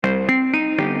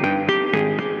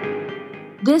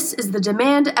This is the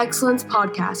Demand Excellence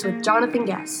Podcast with Jonathan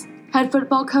Guess, head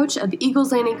football coach of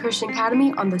Eagles Landing Christian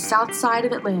Academy on the south side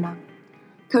of Atlanta.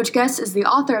 Coach Guess is the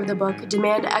author of the book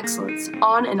Demand Excellence,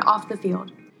 On and Off the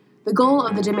Field. The goal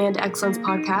of the Demand Excellence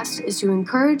Podcast is to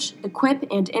encourage, equip,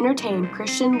 and entertain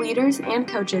Christian leaders and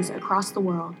coaches across the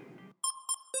world.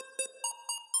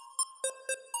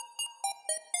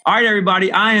 All right,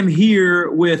 everybody. I am here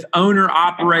with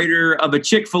owner-operator of a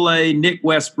Chick-fil-A, Nick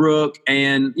Westbrook.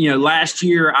 And, last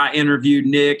year I interviewed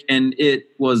Nick, and it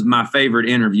was my favorite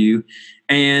interview.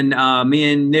 And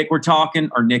me and Nick were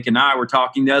talking, or Nick and I were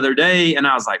talking the other day, and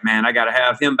I was like, man, I got to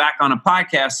have him back on a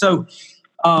podcast. So,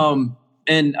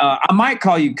 I might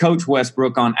call you Coach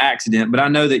Westbrook on accident, but I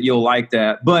know that you'll like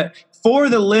that. But for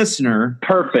the listener.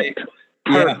 Perfect.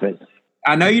 Yeah,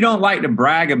 I know you don't like to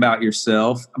brag about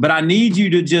yourself, but I need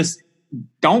you to just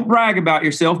don't brag about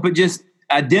yourself, but just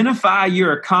identify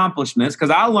your accomplishments. Because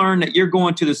I learned that you're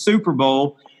going to the Super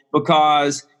Bowl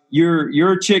because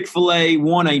your Chick-fil-A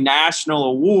won a national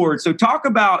award. So talk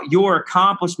about your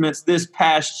accomplishments this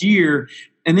past year,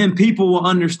 and then people will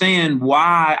understand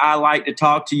why I like to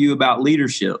talk to you about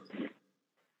leadership.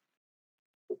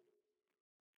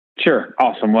 Sure.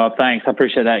 Awesome. Well, thanks. I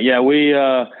appreciate that. Yeah,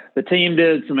 the team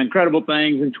did some incredible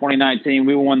things in 2019.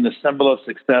 We won the Symbol of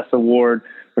Success Award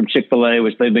from Chick-fil-A,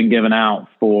 which they've been giving out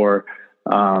for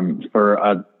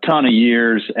a ton of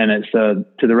years. And it's to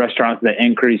the restaurants that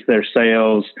increase their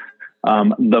sales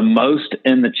the most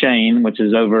in the chain, which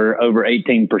is over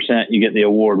 18%. You get the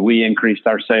award. We increased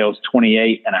our sales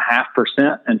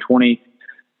 28.5% in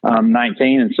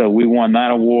 2019, and so we won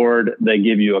that award. They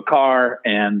give you a car,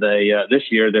 and this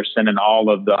year they're sending all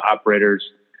of the operators,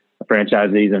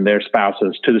 franchisees, and their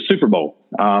spouses to the Super Bowl,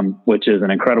 which is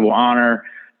an incredible honor.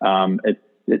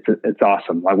 It's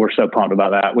awesome. Like, we're so pumped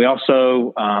about that. We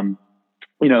also, in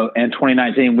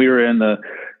 2019, we were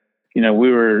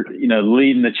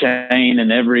leading the chain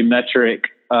in every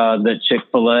metric that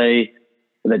Chick-fil-A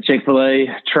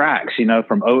tracks.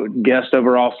 From guest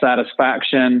overall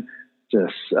satisfaction,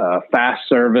 just fast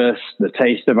service, the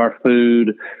taste of our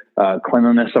food,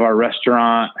 cleanliness of our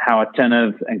restaurant, how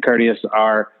attentive and courteous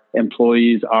our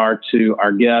employees are to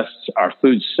our guests, our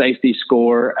food safety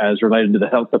score as related to the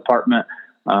health department,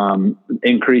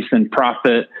 increase in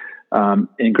profit,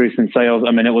 increase in sales.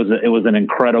 I mean, it was an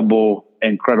incredible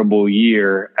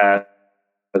year as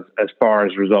far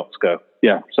as results go.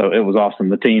 Yeah, so it was awesome.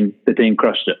 The team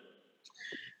crushed it.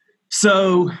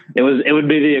 So it would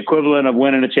be the equivalent of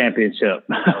winning a championship.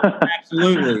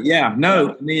 Absolutely. Yeah.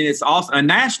 No, I mean, it's awesome. A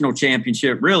national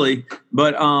championship, really.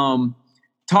 But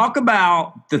talk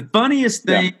about the funniest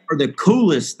thing or the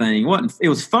coolest thing. It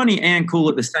was funny and cool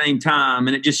at the same time,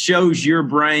 and it just shows your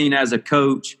brain as a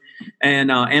coach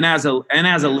and as a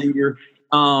leader.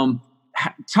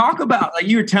 Talk about, like,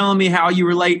 you were telling me how you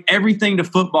relate everything to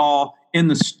football in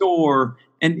the store,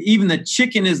 and even the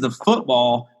chicken is the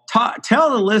football.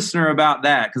 Tell the listener about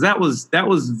that, because that was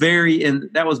very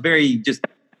just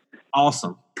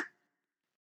awesome.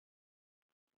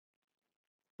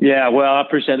 Yeah, well, I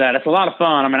appreciate that. It's a lot of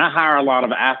fun. I mean, I hire a lot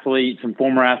of athletes and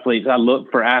former athletes. I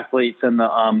look for athletes in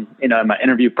the in my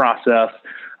interview process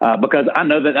because I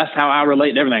know that that's how I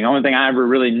relate to everything. The only thing I ever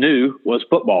really knew was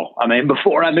football. I mean,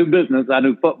 before I knew business, I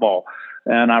knew football,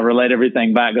 and I relate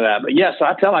everything back to that. But yeah, so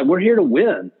I tell we're here to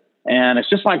win. And it's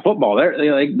just like football.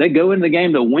 They go into the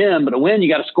game to win, but to win,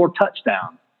 you got to score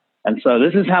touchdowns. And so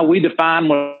this is how we define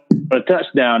what a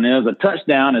touchdown is. A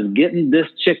touchdown is getting this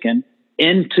chicken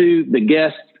into the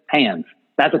guest's hands.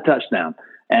 That's a touchdown.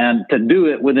 And to do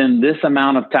it within this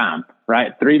amount of time,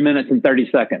 right? 3 minutes and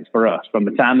 30 seconds for us. From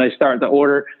the time they start the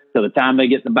order to the time they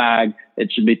get the bag,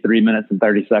 it should be 3 minutes and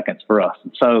 30 seconds for us.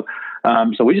 And so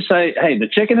we just say, hey, the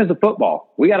chicken is a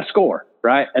football. We got to score,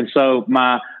 right? And so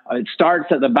it starts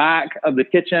at the back of the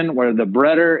kitchen where the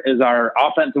breader is our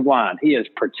offensive line. He is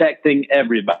protecting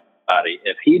everybody.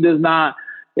 If he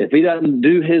doesn't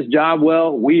do his job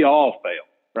well, we all fail,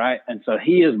 right? And so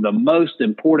he is the most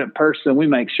important person. We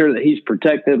make sure that he's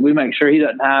protected. We make sure he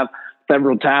doesn't have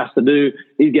several tasks to do.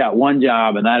 He's got one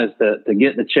job, and that is to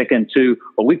get the chicken to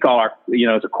what we call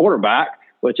it's a quarterback,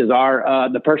 which is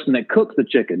the person that cooks the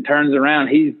chicken, turns around.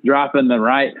 He's dropping the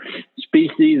right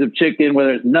species of chicken,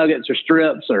 whether it's nuggets or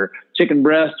strips or chicken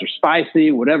breast or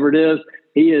spicy, whatever it is.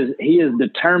 He is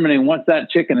determining once that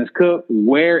chicken is cooked,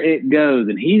 where it goes,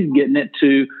 and he's getting it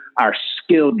to our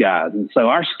skilled guys. And so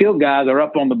our skilled guys are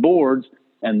up on the boards,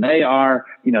 and they are,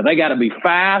 they got to be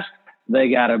fast.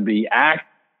 They got to be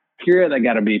accurate. They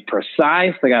got to be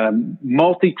precise. They got to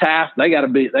multitask. They got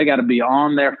to be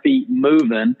on their feet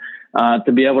moving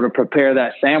to be able to prepare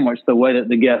that sandwich the way that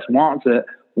the guest wants it,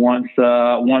 once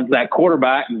that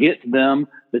quarterback gets them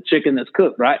the chicken that's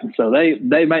cooked, right? And so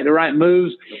they make the right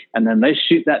moves, and then they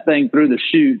shoot that thing through the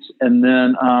chutes, and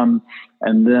then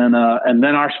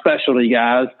our specialty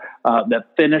guys that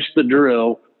finish the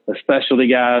drill, the specialty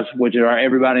guys, which are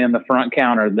everybody in the front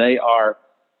counter,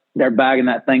 they're bagging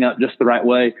that thing up just the right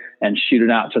way and shoot it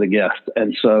out to the guest.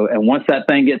 And once that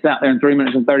thing gets out there in 3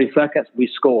 minutes and 30 seconds, we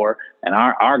score. And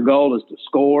our goal is to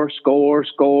score.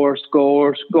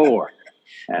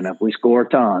 And if we score a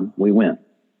ton, we win.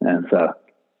 And so,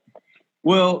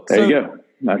 there you go.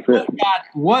 That's it.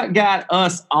 What got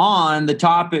us on the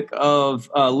topic of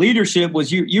leadership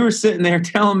was you were sitting there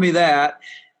telling me that.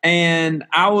 And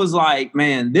I was like,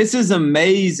 man, this is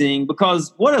amazing,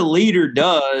 because what a leader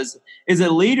does is a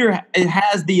leader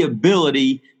has the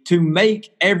ability to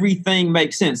make everything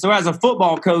make sense. So as a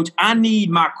football coach, I need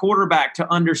my quarterback to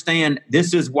understand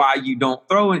this is why you don't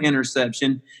throw an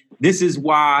interception. This is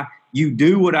why you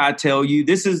do what I tell you.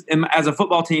 This is, as a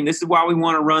football team, this is why we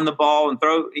want to run the ball and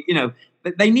throw,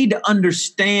 they need to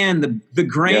understand the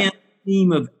grand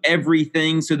theme of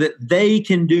everything so that they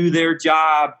can do their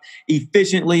job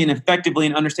efficiently and effectively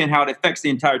and understand how it affects the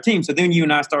entire team. So then you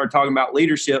and I started talking about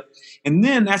leadership. And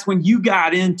then that's when you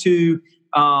got into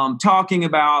talking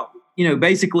about,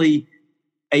 basically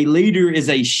a leader is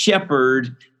a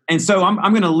shepherd. And so I'm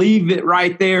going to leave it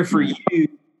right there for you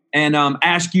and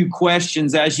ask you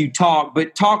questions as you talk,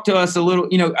 but talk to us a little,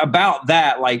 about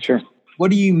that. Like, sure. What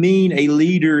do you mean a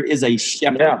leader is a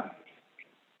shepherd? Yeah.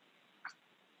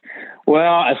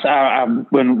 Well, I've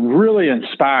been really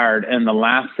inspired in the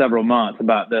last several months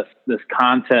about this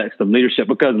context of leadership,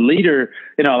 because leader,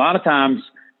 a lot of times,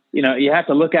 you have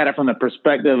to look at it from the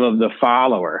perspective of the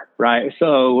follower, right?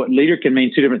 So leader can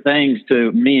mean two different things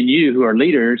to me and you who are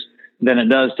leaders than it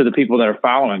does to the people that are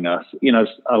following us.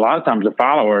 A lot of times the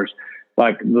followers,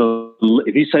 like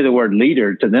if you say the word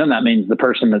leader, to them, that means the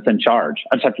person that's in charge.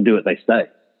 I just have to do what they say.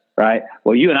 Right.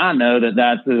 Well, you and I know that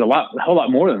there's a whole lot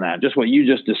more than that. Just what you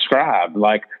just described.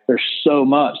 Like, there's so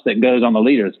much that goes on the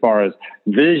leader as far as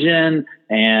vision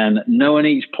and knowing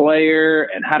each player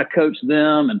and how to coach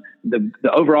them and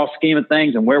the overall scheme of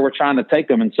things and where we're trying to take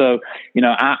them. And so,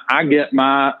 I get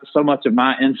so much of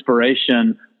my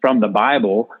inspiration from the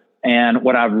Bible. And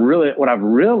what I've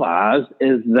realized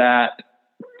is that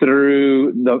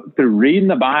through reading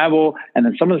the Bible and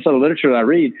then some of this other literature that I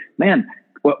read, man,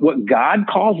 what God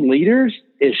calls leaders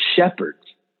is shepherds.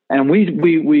 And we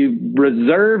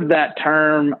reserve that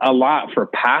term a lot for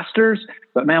pastors.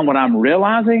 But man, what I'm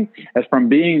realizing is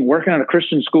from working at a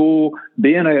Christian school,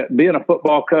 being a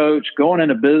football coach, going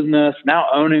into business, now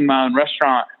owning my own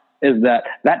restaurant, is that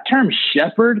term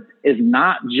shepherd is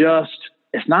not just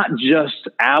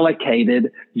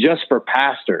allocated just for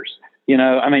pastors.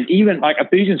 Even like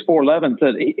Ephesians 4:11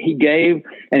 says he gave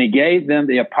them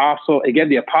the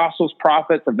apostles,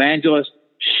 prophets, evangelists,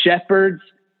 shepherds,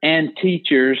 and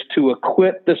teachers to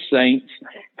equip the saints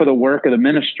for the work of the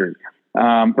ministry,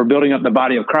 for building up the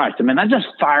body of Christ. That just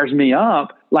fires me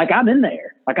up. Like, I'm in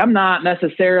there. Like, I'm not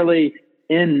necessarily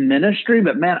in ministry,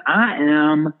 but man, I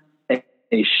am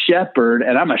a shepherd,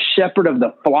 and I'm a shepherd of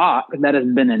the flock that has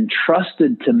been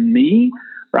entrusted to me.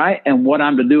 Right. And what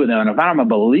I'm to do with them. And if I'm a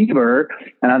believer,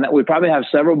 and we probably have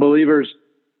several believers,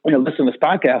 listen to this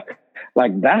podcast,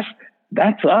 like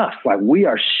that's us. Like, we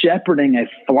are shepherding a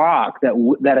flock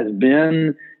that has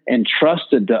been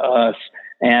entrusted to us.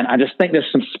 And I just think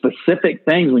there's some specific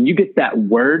things when you get that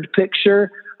word picture.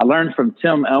 I learned from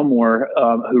Tim Elmore,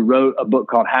 who wrote a book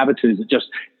called Habitudes, that just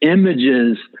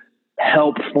images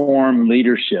help form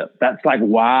leadership. That's like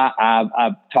why I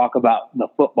talk about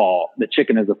the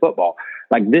chicken as a football.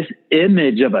 Like, this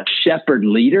image of a shepherd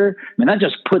leader, that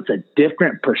just puts a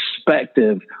different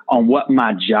perspective on what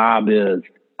my job is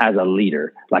as a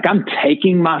leader. Like, I'm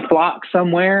taking my flock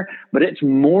somewhere, but it's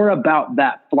more about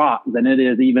that flock than it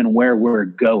is even where we're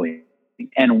going.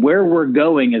 And where we're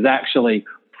going is actually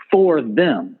for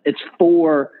them. It's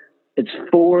for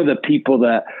the people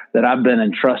that I've been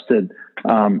entrusted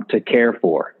to care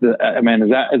for. Is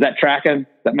that tracking?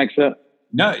 Does that make sense?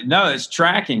 No, it's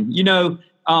tracking.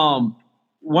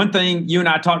 One thing you and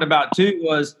I talked about too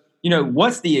was,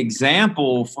 what's the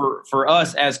example for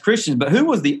us as Christians, but who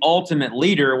was the ultimate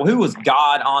leader? Well, who was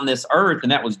God on this earth?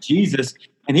 And that was Jesus.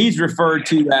 And he's referred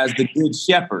to as the good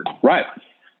shepherd. Right.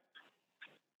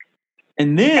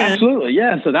 And then. Absolutely.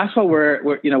 Yeah. So that's what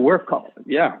we're called.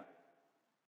 Yeah.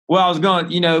 Well, I was going,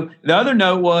 the other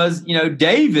note was,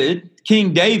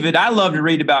 King David. I love to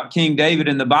read about King David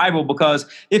in the Bible, because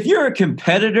if you're a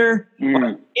competitor,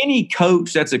 or any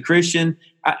coach that's a Christian,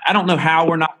 I don't know how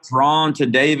we're not drawn to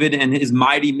David and his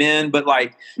mighty men, but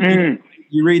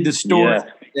you read the story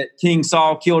that King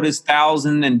Saul killed his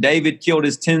 1,000 and David killed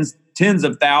his tens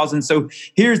of thousands. So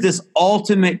here's this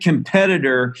ultimate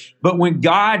competitor. But when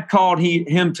God called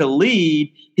him to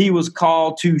lead, he was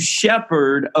called to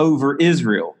shepherd over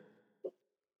Israel.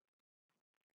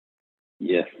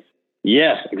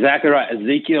 Yes, exactly right.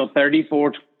 Ezekiel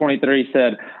 34:23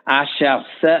 said, I shall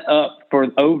set up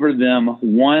over them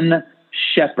one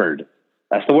shepherd.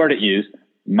 That's the word it used.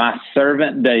 My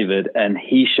servant David, and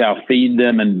he shall feed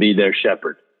them and be their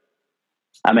shepherd.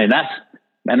 I mean, that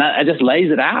just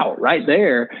lays it out right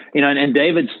there. And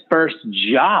David's first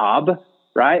job,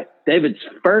 right? David's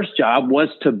first job was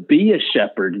to be a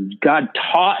shepherd. God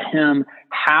taught him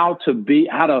how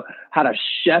to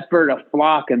shepherd a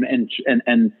flock and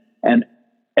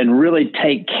really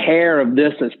take care of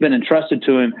this that's been entrusted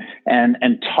to him,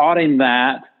 and taught him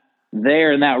that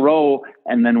there in that role.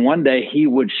 And then one day he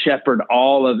would shepherd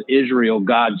all of Israel,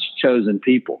 God's chosen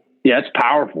people. Yeah, it's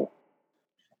powerful.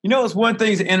 It's one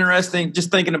thing that's interesting, just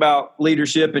thinking about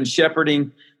leadership and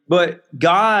shepherding, but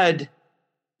God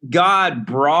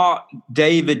brought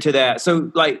David to that.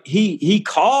 So like he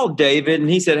called David and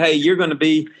he said, hey, you're going to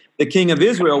be the king of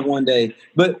Israel one day.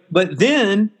 But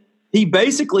then he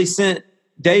basically sent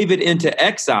David into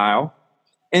exile,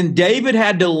 and David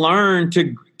had to learn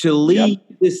to lead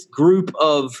this group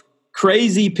of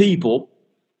crazy people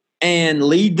and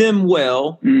lead them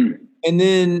well.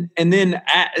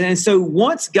 And so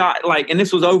once God, and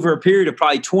this was over a period of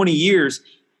probably 20 years,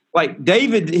 like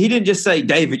David, he didn't just say,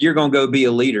 David, you're going to go be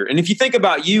a leader. And if you think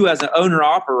about you as an owner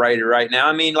operator right now,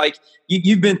 I mean, like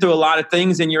you've been through a lot of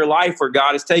things in your life where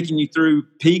God has taken you through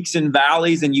peaks and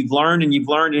valleys, and you've learned and you've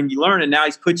learned and you learned, and now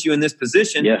he's put you in this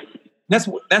position. Yes.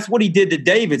 That's what he did to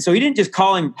David. So he didn't just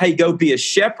call him, hey, go be a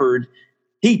shepherd.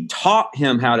 He taught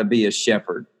him how to be a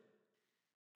shepherd.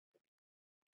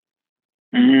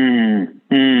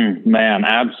 Man,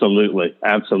 absolutely.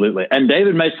 Absolutely. And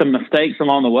David made some mistakes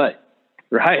along the way,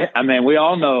 right? I mean, we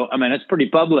all know, it's pretty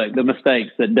public, the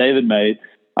mistakes that David made.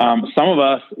 Some of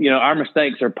us, our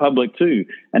mistakes are public too.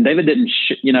 And David didn't,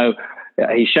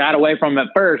 he shied away from it at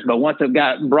first, but once it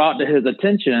got brought to his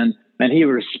attention, and he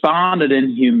responded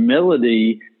in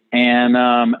humility, and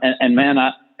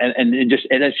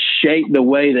it has shaped the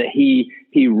way that he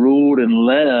ruled and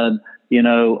led,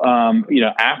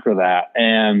 after that.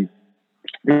 And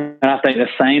I think the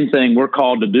same thing we're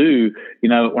called to do.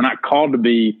 We're not called to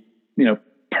be,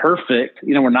 perfect.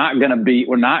 We're not going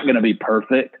to be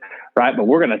perfect, right? But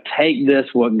we're going to take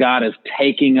what God is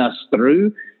taking us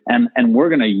through, and we're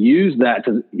going to use that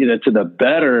to the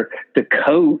better, to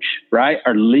coach, right,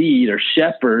 or lead or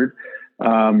shepherd,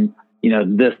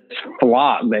 this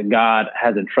flock that God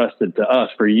has entrusted to us.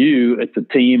 For you, it's a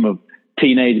team of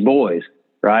teenage boys,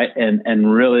 right,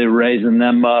 and really raising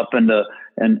them up into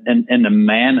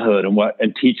manhood,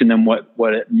 and teaching them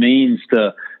what it means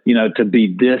to be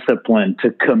disciplined,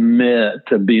 to commit,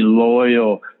 to be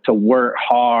loyal, to work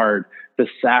hard, to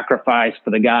sacrifice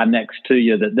for the guy next to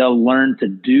you, that they'll learn to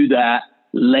do that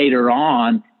later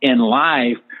on in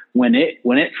life when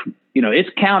it's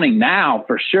counting now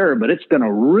for sure, but it's going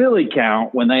to really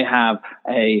count when they have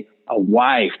a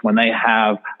wife, when they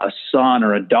have a son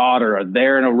or a daughter, or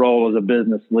they're in a role as a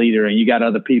business leader and you got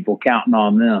other people counting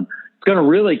on them. It's going to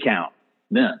really count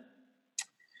then.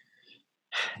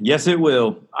 Yes, it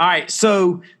will. All right.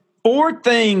 So 4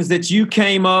 things that you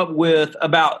came up with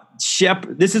about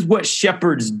shepherd. This is what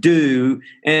shepherds do.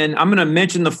 And I'm going to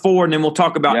mention the 4, and then we'll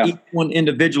talk about each one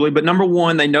individually. But number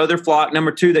 1, they know their flock.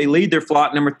 Number 2, they lead their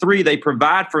flock. Number 3, they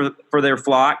provide for their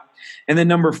flock. And then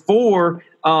number 4,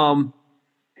 they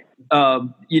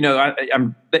are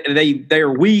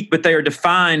weak, but they are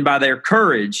defined by their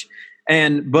courage.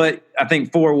 But I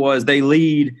think 4 was they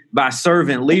lead by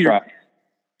servant leadership. Right.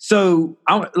 So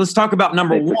let's talk about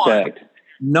number 1.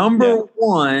 Number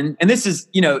 1, and this is,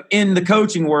 in the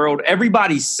coaching world,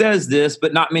 everybody says this,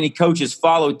 but not many coaches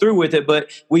follow through with it. But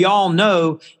we all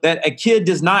know that a kid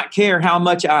does not care how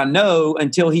much I know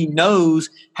until he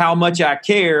knows how much I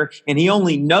care. And he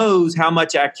only knows how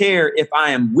much I care if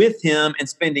I am with him and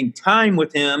spending time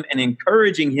with him and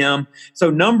encouraging him.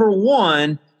 So number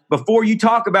 1, before you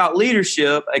talk about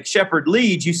leadership, a shepherd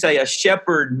leads, you say a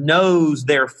shepherd knows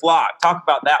their flock. Talk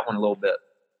about that one a little bit.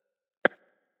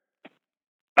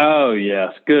 Oh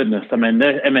yes, goodness.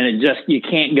 You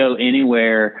can't go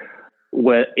anywhere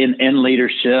in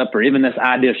leadership, or even this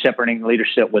idea of shepherding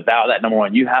leadership, without that. Number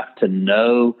 1, you have to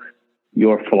know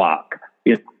your flock.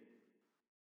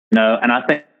 And I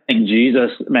think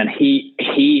Jesus,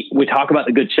 we talk about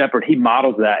the good shepherd. He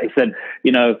models that. He said,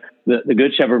 the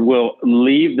good shepherd will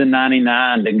leave the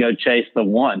 99 to go chase the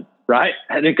one, right?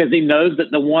 Because he knows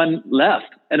that the one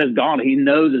left and is gone. He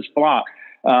knows his flock.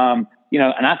 And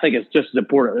I think it's just as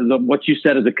important what you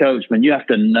said as a coach, man. You have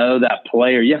to know that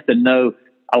player. You have to know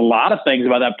a lot of things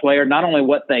about that player, not only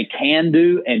what they can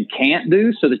do and can't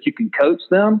do so that you can coach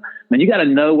them. I mean, you got to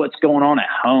know what's going on at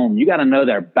home. You got to know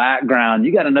their background.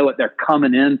 You got to know what they're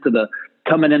coming into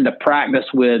practice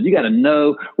with. You got to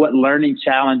know what learning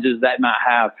challenges that might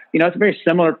have. It's very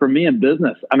similar for me in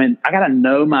business. I mean, I got to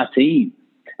know my team.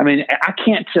 I mean, I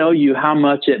can't tell you how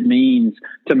much it means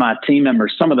to my team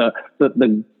members. Some of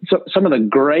the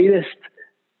greatest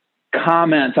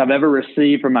comments I've ever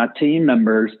received from my team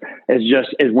members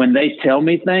is when they tell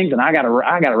me things, and I gotta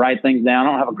write things down. I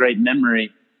don't have a great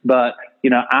memory, but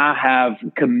I have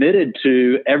committed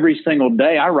to every single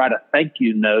day. I write a thank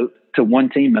you note to one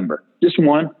team member, just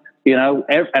one.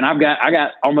 And I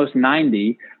got almost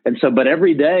 90. And so, but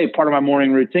every day, part of my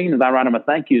morning routine is I write them a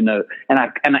thank you note. And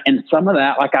some of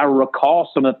that, like I recall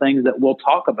some of the things that we'll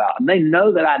talk about, and they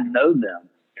know that I know them.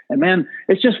 And man,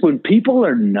 it's just when people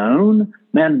are known,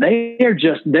 man, they're,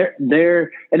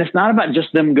 and it's not about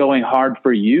just them going hard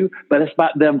for you, but it's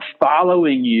about them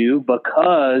following you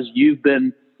because they've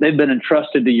been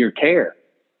entrusted to your care.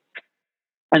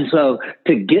 And so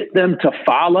to get them to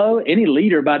follow, any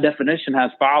leader by definition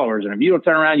has followers. And if you don't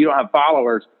turn around, you don't have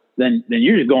followers, then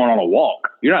you're just going on a walk.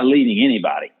 You're not leading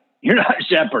anybody. You're not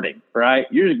shepherding, right?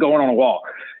 You're just going on a walk.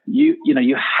 You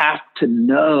have to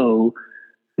know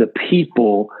the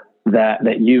people that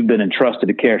you've been entrusted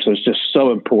to care. So it's just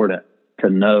so important to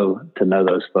know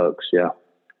those folks. Yeah.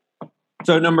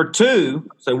 So number 2,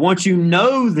 so once you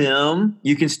know them,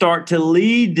 you can start to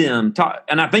lead them.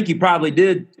 And I think you probably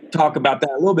did talk about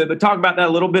that a little bit, but talk about that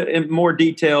a little bit in more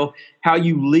detail, how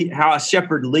a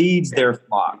shepherd leads their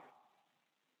flock.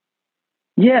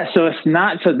 Yeah, so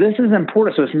this is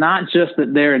important. So it's not just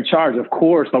that they're in charge, of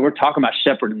course, but we're talking about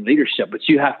shepherd and leadership, but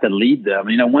you have to lead them.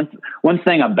 One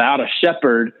thing about a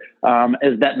shepherd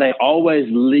is that they always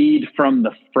lead from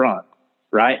the front,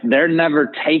 right? They're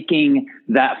never taking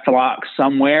that flock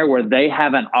somewhere where they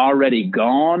haven't already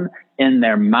gone in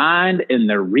their mind, in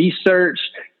their research,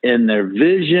 in their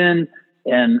vision.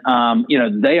 And,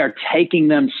 they are taking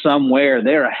them somewhere.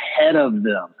 They're ahead of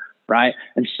them. Right.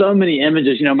 And so many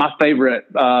images, my favorite,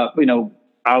 I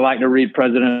like to read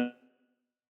presidential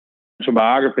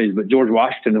biographies, but George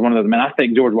Washington is one of those. I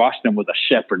think George Washington was a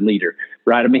shepherd leader,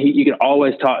 right? I mean, you can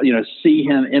always see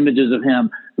him, images of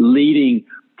him leading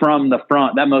from the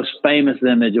front. That most famous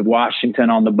image of Washington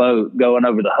on the boat going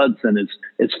over the Hudson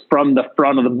is from the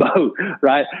front of the boat,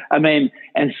 right? I mean,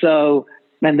 and so,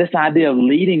 man, this idea of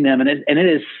leading them, and it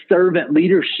is servant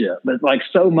leadership. But like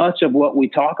so much of what we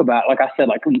talk about, like I said,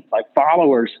 like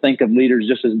followers think of leaders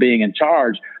just as being in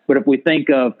charge. But if we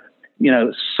think of,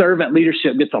 servant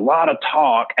leadership gets a lot of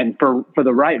talk, and for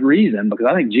the right reason, because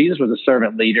I think Jesus was a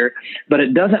servant leader, but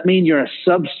it doesn't mean you're a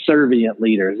subservient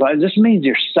leader. It just means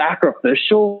you're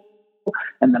sacrificial.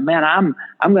 And I'm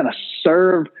going to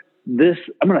serve this.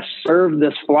 I'm going to serve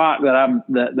this flock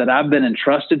that I've been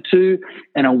entrusted to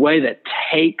in a way that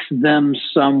takes them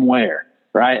somewhere.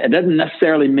 Right? It doesn't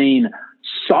necessarily mean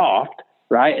soft.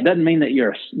 Right? It doesn't mean that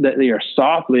you're a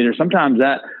soft leader. Sometimes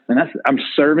I'm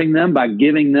serving them by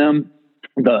giving them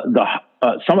some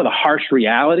of the harsh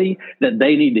reality that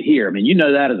they need to hear. I mean,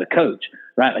 that as a coach,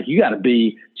 right? Like you got to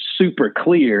be super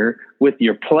clear with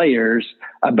your players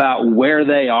about where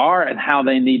they are and how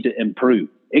they need to improve.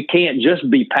 It can't just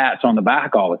be pats on the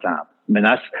back all the time.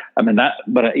 That's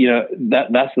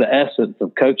the essence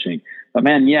of coaching. But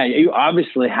man, yeah, you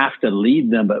obviously have to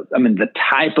lead them. But the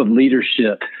type of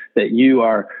leadership that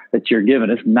you're given,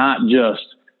 it's not just,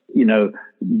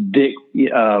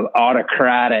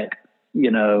 autocratic,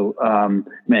 do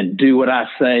what I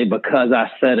say because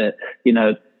I said it.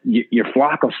 Your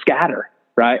flock will scatter,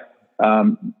 right?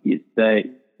 They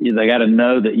got to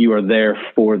know that you are there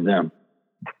for them.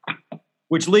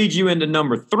 Which leads you into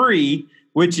number 3,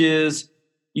 which is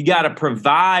you got to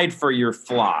provide for your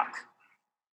flock.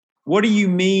 What do you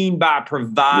mean by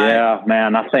provide? Yeah,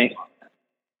 man, I think.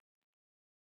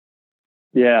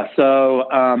 Yeah, so,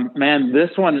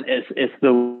 this one is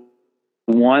the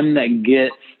one that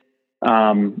gets,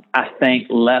 I think,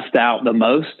 left out the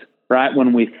most, right?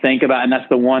 When we think about, and that's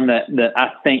the one that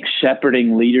I think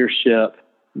shepherding leadership,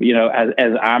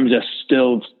 as I'm just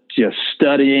still just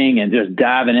studying and just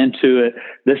diving into it,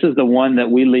 this is the one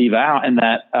that we leave out, and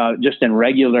that just in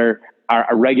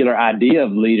our regular idea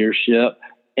of leadership,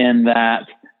 in that,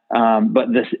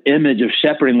 but this image of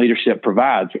shepherding leadership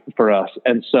provides for us.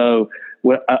 And so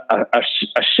a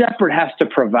shepherd has to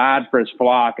provide for his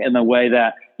flock in the way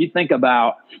that you think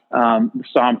about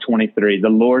Psalm 23, the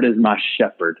Lord is my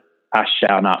shepherd, I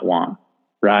shall not want,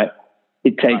 right?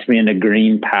 He takes me into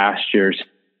green pastures.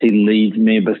 he leads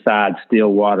me beside still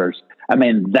waters. I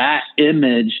mean, that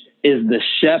image is the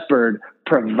shepherd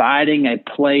providing a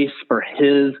place for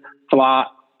his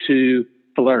flock to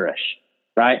flourish,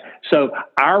 right? So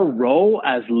our role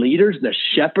as leaders, the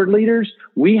shepherd leaders,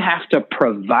 we have to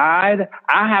provide,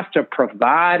 I have to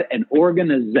provide an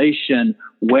organization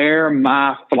where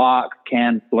my flock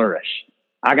can flourish.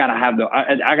 I got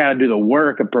to do the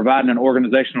work of providing an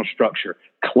organizational structure,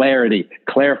 clarity,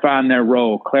 clarifying their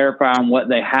role, clarifying what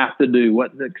they have to do,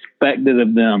 what's expected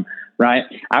of them, right?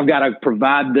 I've got to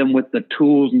provide them with the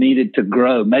tools needed to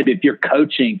grow. Maybe if you're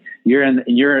coaching, you're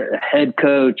a head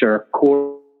coach or a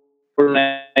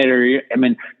coordinator. I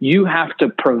mean, you have to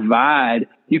provide.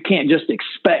 You can't just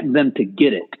expect them to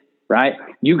get it, right?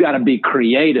 You got to be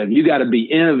creative. You got to be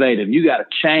innovative. You got to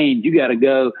change. You got to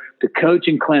go to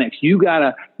coaching clinics. You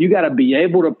got to be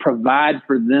able to provide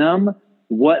for them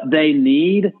what they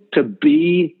need to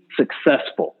be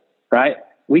successful, right?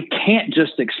 We can't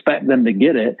just expect them to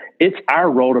get it. It's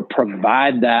our role to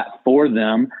provide that for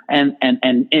them and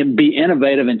be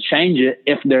innovative and change it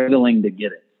if they're willing to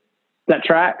get it. Does that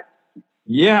track?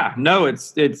 Yeah, no,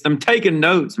 it's I'm taking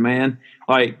notes, man.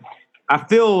 Like I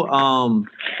feel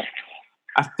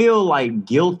like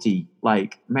guilty.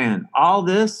 Like, man, all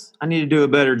this, I need to do a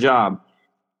better job.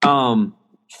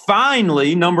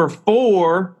 Finally, number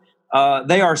 4,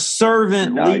 they are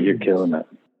servant leaders. You're killing it.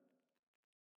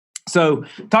 So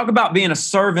talk about being a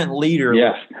servant leader.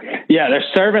 Yeah. Yeah, they're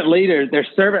servant leaders. They're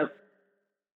servant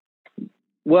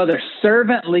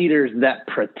leaders that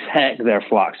protect their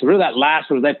flock. So really that last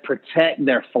one, they protect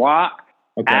their flock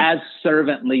as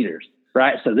servant leaders.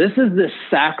 Right. So this is the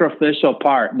sacrificial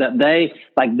part that they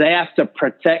have to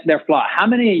protect their flock. How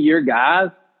many of your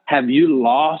guys have you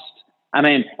lost? I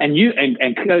mean, and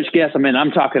Coach Guess, I'm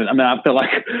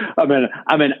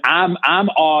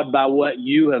awed by what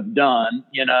you have done,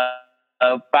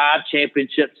 5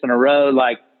 championships in a row.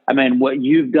 Like, I mean, what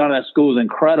you've done at school is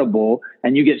incredible.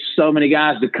 And you get so many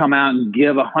guys to come out and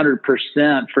give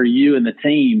 100% for you and the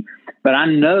team. But I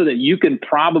know that you can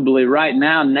probably right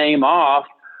now name off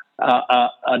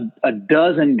a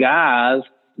dozen guys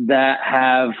that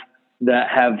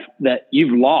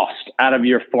you've lost out of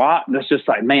your flock. That's just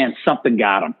like, man, something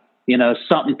got them,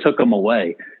 something took them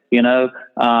away,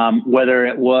 whether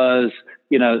it was,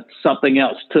 something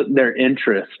else took their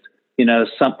interest,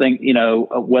 something,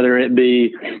 whether it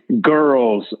be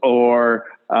girls or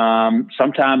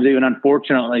sometimes even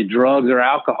unfortunately drugs or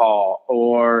alcohol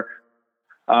or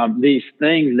these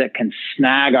things that can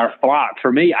snag our flock.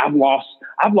 For me, I've lost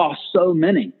so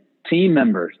many team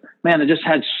members, man, that just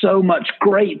had so much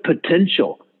great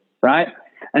potential, right?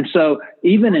 And so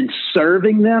even in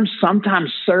serving them,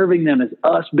 sometimes serving them is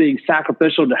us being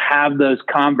sacrificial to have those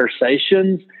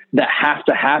conversations that have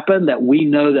to happen that we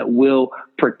know that will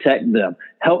protect them,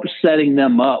 help setting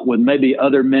them up with maybe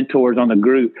other mentors on the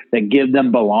group that give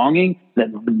them belonging, that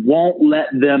won't let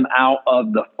them out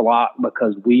of the flock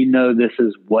because we know this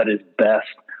is what is best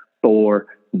for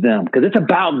them. Because it's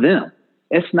about them.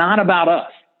 It's not about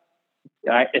us.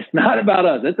 Right? It's not about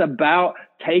us. It's about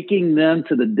taking them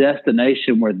to the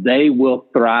destination where they will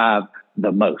thrive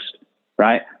the most,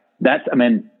 right? That's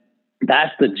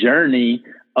the journey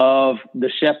of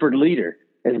the shepherd leader,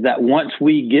 is that once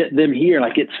we get them here,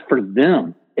 like, it's for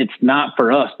them. It's not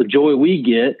for us. The joy we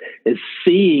get is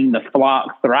seeing the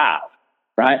flock thrive,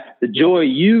 right? The joy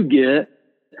you get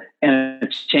in a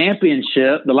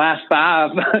championship, the last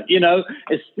 5,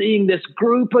 is seeing this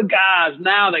group of guys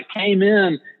now that came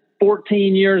in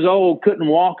 14 years old, couldn't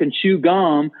walk and chew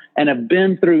gum, and have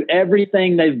been through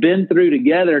everything they've been through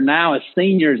together now as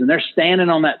seniors, and they're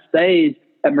standing on that stage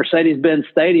at Mercedes-Benz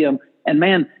Stadium. And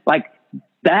man, like,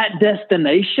 that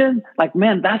destination, like,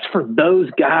 man, that's for those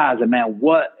guys. And man,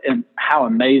 what and how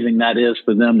amazing that is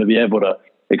for them to be able to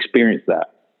experience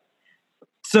that.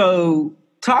 So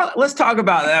let's talk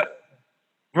about that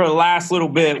for the last little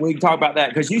bit. We can talk about that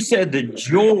because you said the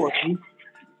joy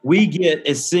we get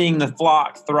is seeing the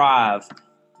flock thrive.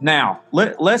 Now,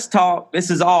 let's talk. This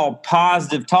is all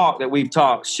positive talk that we've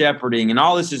talked, shepherding, and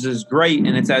all this is great.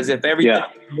 And it's as if everything's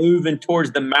moving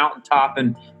towards the mountaintop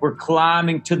and we're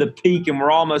climbing to the peak and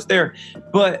we're almost there.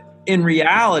 But in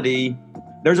reality,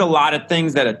 there's a lot of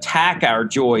things that attack our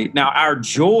joy. Now, our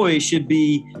joy should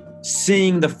be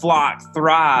seeing the flock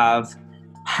thrive.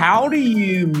 How do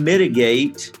you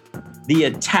mitigate the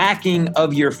attacking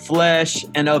of your flesh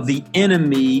and of the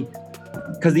enemy?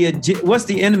 Because what's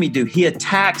the enemy do? He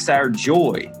attacks our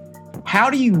joy.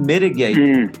 How do you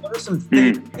mitigate? What are some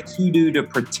things that you do to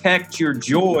protect your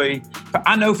joy?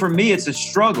 I know for me, it's a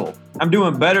struggle. I'm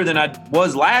doing better than I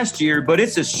was last year, but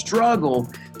it's a struggle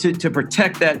to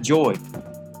protect that joy.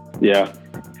 Yeah.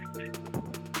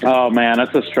 Oh, man,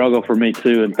 that's a struggle for me,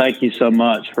 too. And thank you so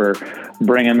much for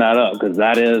bringing that up, because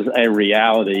that is a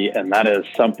reality. And that is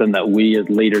something that we as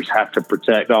leaders have to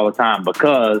protect all the time,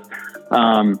 because,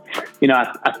 I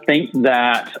think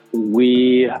that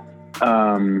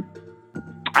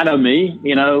I know me,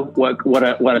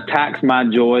 what attacks my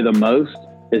joy the most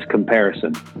is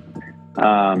comparison.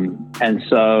 And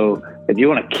so if you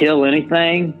want to kill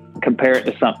anything, compare it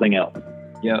to something else.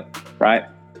 Yep. Right.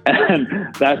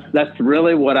 And that's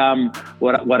really what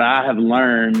I have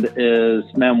learned is,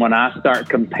 man, when I start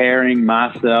comparing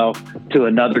myself to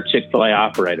another Chick-fil-A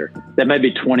operator that may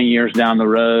be 20 years down the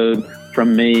road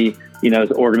from me,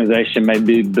 his organization may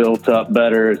be built up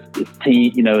better, his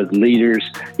team, his leaders,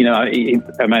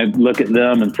 I may look at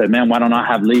them and say, man, why don't I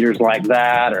have leaders like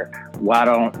that? Or why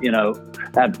don't,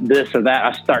 have this or that?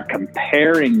 I start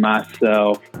comparing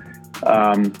myself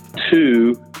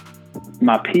to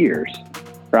my peers.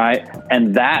 Right.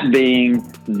 And that being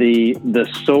the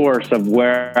source of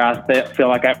where I feel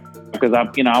like because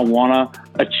I want to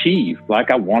achieve,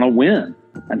 like I want to win.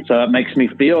 And so it makes me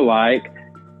feel like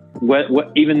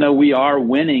even though we are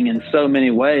winning in so many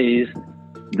ways,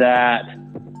 that,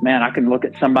 man, I can look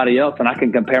at somebody else and I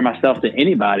can compare myself to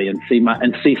anybody and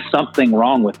see something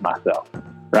wrong with myself.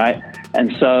 Right.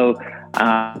 And so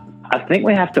I think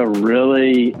we have to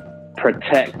really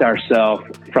protect ourselves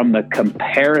from the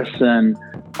comparison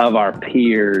of our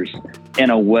peers in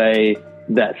a way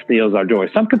that steals our joy.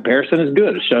 Some comparison is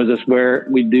good. It shows us where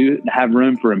we do have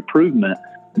room for improvement.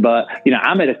 But,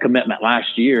 I made a commitment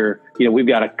last year. We've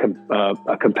got a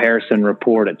comparison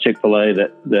report at Chick-fil-A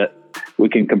that we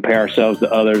can compare ourselves to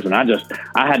others. And I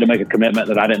had to make a commitment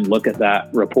that I didn't look at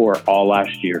that report all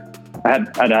last year. I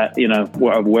had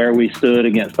where we stood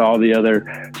against all the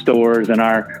other stores in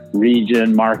our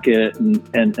region, market,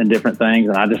 and different things.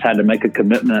 And I just had to make a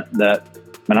commitment that,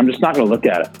 and I'm just not going to look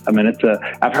at it. I mean,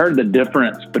 I've heard the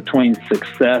difference between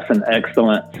success and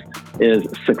excellence is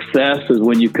success is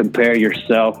when you compare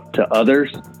yourself to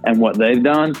others and what they've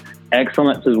done.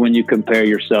 Excellence is when you compare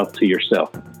yourself to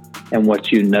yourself and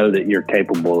what you know that you're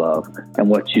capable of and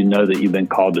what you know that you've been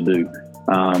called to do.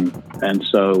 And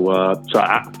so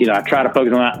I try to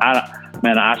focus on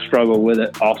that. I struggle with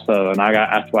it also. And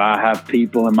that's why I have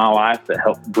people in my life that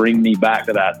help bring me back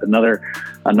to that. Another,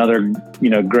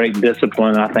 great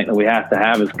discipline I think that we have to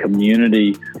have is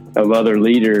community of other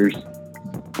leaders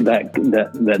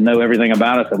that know everything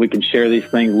about us, that we can share these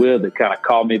things with, that kind of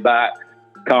call me back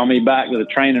to the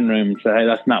training room and say, hey,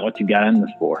 that's not what you got in this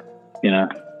for,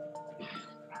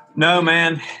 No,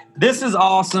 man, this is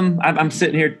awesome. I'm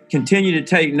sitting here, continue to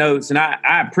take notes, and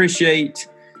I appreciate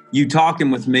you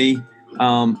talking with me.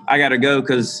 I got to go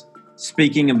because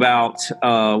speaking about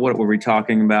what were we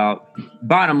talking about?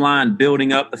 Bottom line,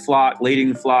 building up the flock, leading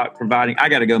the flock, providing. I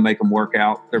got to go make them work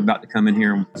out. They're about to come in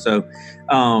here. So,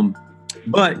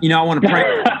 but, I want to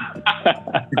pray.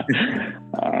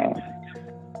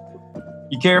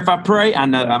 You care if I pray? I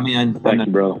know. Thank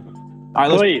you, bro. All right,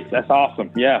 please. That's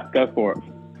awesome. Yeah, go for it.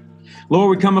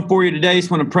 Lord, we come before you today. Just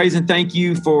want to praise and thank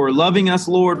you for loving us,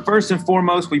 Lord. First and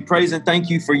foremost, we praise and thank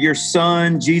you for your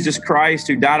Son, Jesus Christ,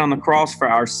 who died on the cross for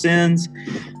our sins.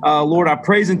 Lord, I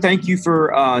praise and thank you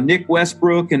for Nick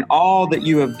Westbrook and all that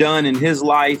you have done in his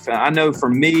life. I know for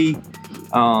me,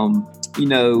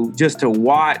 just to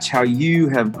watch how you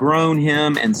have grown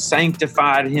him and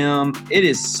sanctified him, it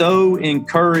is so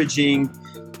encouraging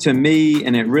to me,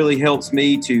 and it really helps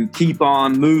me to keep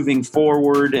on moving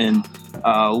forward. And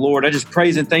Lord, I just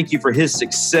praise and thank you for his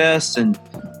success and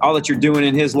all that you're doing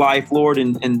in his life, Lord.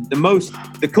 And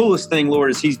the coolest thing, Lord,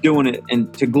 is he's doing it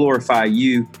and to glorify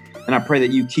you. And I pray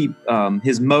that you keep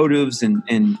his motives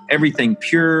and everything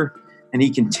pure, and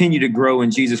he continue to grow in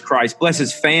Jesus Christ. Bless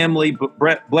his family,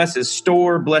 bless his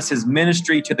store, bless his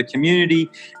ministry to the community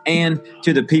and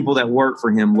to the people that work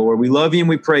for him, Lord. We love you and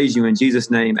we praise you in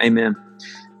Jesus' name. Amen.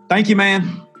 Thank you,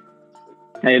 man.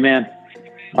 Amen.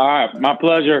 All right. My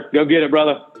pleasure. Go get it,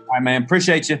 brother. All right, man.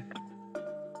 Appreciate you.